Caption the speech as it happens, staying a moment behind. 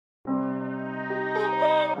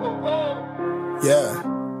Yeah.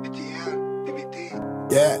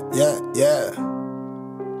 Yeah.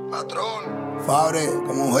 Patron. Fabre,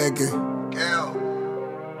 como un jeque. Keo.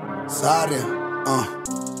 Sarria.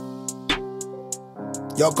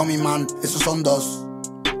 Yo con mi man, esos son dos.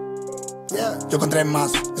 Yeah. Yo con tres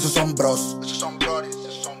más, esos son bros. Esos son brothers.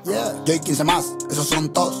 Esos son Yeah. Yo y 15 más, esos son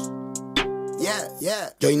todos.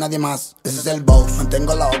 Yeah. Yo y nadie más, ese es el boss.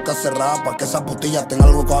 Mantengo la boca cerrada para que esa putilla tenga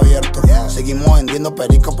el hueco abierto. Yeah. Seguimos vendiendo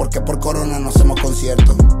perico porque por corona no hacemos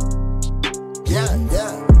conciertos. Yeah.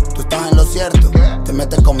 Tú estás en lo cierto. Yeah. Te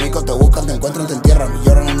metes conmigo, te buscan, te encuentran, te entierran y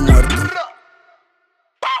lloran en muerto.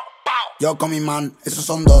 Yo con mi man, esos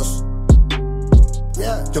son dos.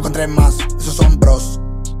 Yeah. Yo con tres más, esos son bros.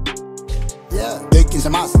 Yeah. Yo y 15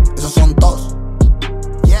 más, esos son todos.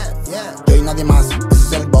 Yeah. Yo y nadie más, ese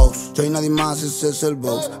es el boss. Yo y nadie más, ese es el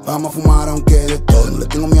boss. Vamos a fumar aunque de todo. No le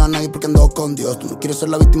tengo miedo a nadie porque ando con Dios. Tú no quieres ser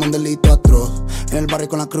la víctima de un delito atroz. En el barrio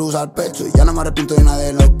con la cruz al pecho y ya no me arrepiento de nada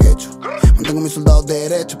de lo que he hecho. Mantengo mis soldados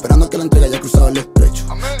derecho, esperando a que la entrega haya cruzado el estrecho.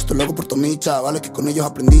 Estoy loco por todos mis chavales que con ellos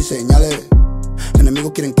aprendí señales.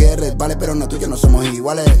 Enemigos quieren que resbale, pero no, tú y yo no somos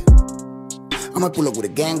iguales. I'm a pull up with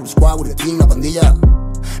a gang, with a squad, with a team, la pandilla.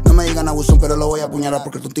 No me digan abusón, pero lo voy a apuñalar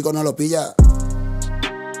porque el tontico no lo pilla.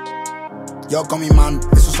 Yo con mi man,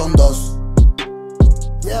 esos son dos.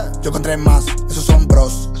 Yeah. Yo con tres más, esos son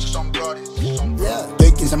bros. Esos son brothers. Esos son Yo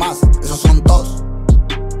y 15 más, esos son todos.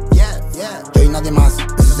 Yeah. Yo y nadie más,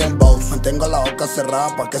 ese es el boss. Mantengo la boca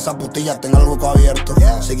cerrada para que esa putilla tenga el hueco abierto.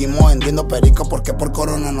 Yeah. Seguimos vendiendo perico porque por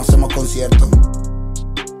corona no hacemos conciertos.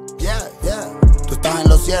 Yeah. Tú estás en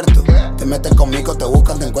lo cierto. Yeah. Te metes conmigo, te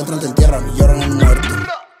buscan, te encuentran, te entierran y lloran en muerto.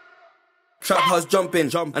 Trap house jumping,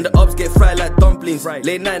 and the ups get fried like dumplings.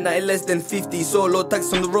 Late night, nothing less than 50. Solo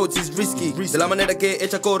taxi on the roads is risky. De la manera que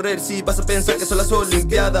echa a correr, si vas a pensar que son las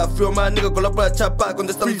olimpiadas. Frío más nigga con la pura chapa,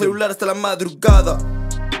 contestando celular hasta la madrugada.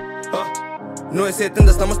 No es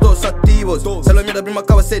 70, estamos todos activos. Salo mierda, primo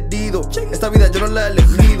acaba cedido. Esta vida yo no la he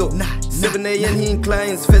elegido. 7 AM he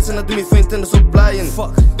inclines, feds and I do me faint and no supplying.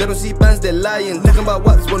 They don't see bands, they're lying. Talking about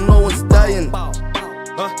what's when no one's dying.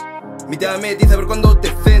 Mi tía me dice a ver cuándo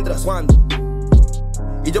te centras.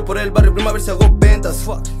 Y yo por el barrio primo a ver si hago ventas.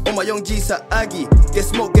 Oh my young G's a Aggie. Get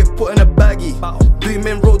smoke, get put in a baggie. 3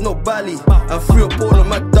 men road, no valley. I'm free up all of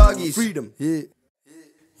my doggies. Freedom, yeah.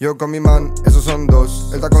 Yo con mi man, esos son dos.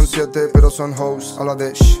 Él está con 7, pero son hoes. Habla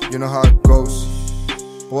de you know how it goes.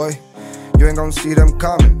 Boy, you ain't gon' see them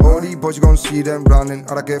coming. All these boys you gon' see them running.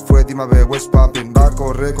 Ahora que fue, dime a ver, what's poppin'. Va a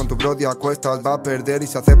correr con tu brody a cuestas. Va a perder y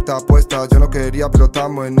se acepta apuestas. Yo no quería, pero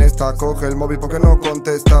estamos en esta. Coge el móvil porque no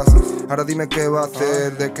contestas. Ahora dime qué va a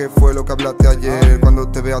hacer. ¿De qué fue lo que hablaste ayer? Cuando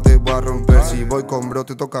te vea te voy a romper. Si voy con bro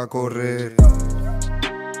te toca correr.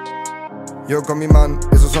 Yo con mi man,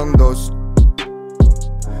 esos son dos.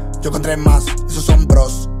 Yo con tres más, esos son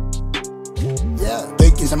bros. Yo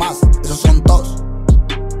y 15 más, esos son todos.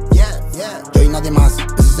 Yo y nadie más,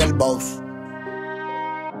 ese es el boss.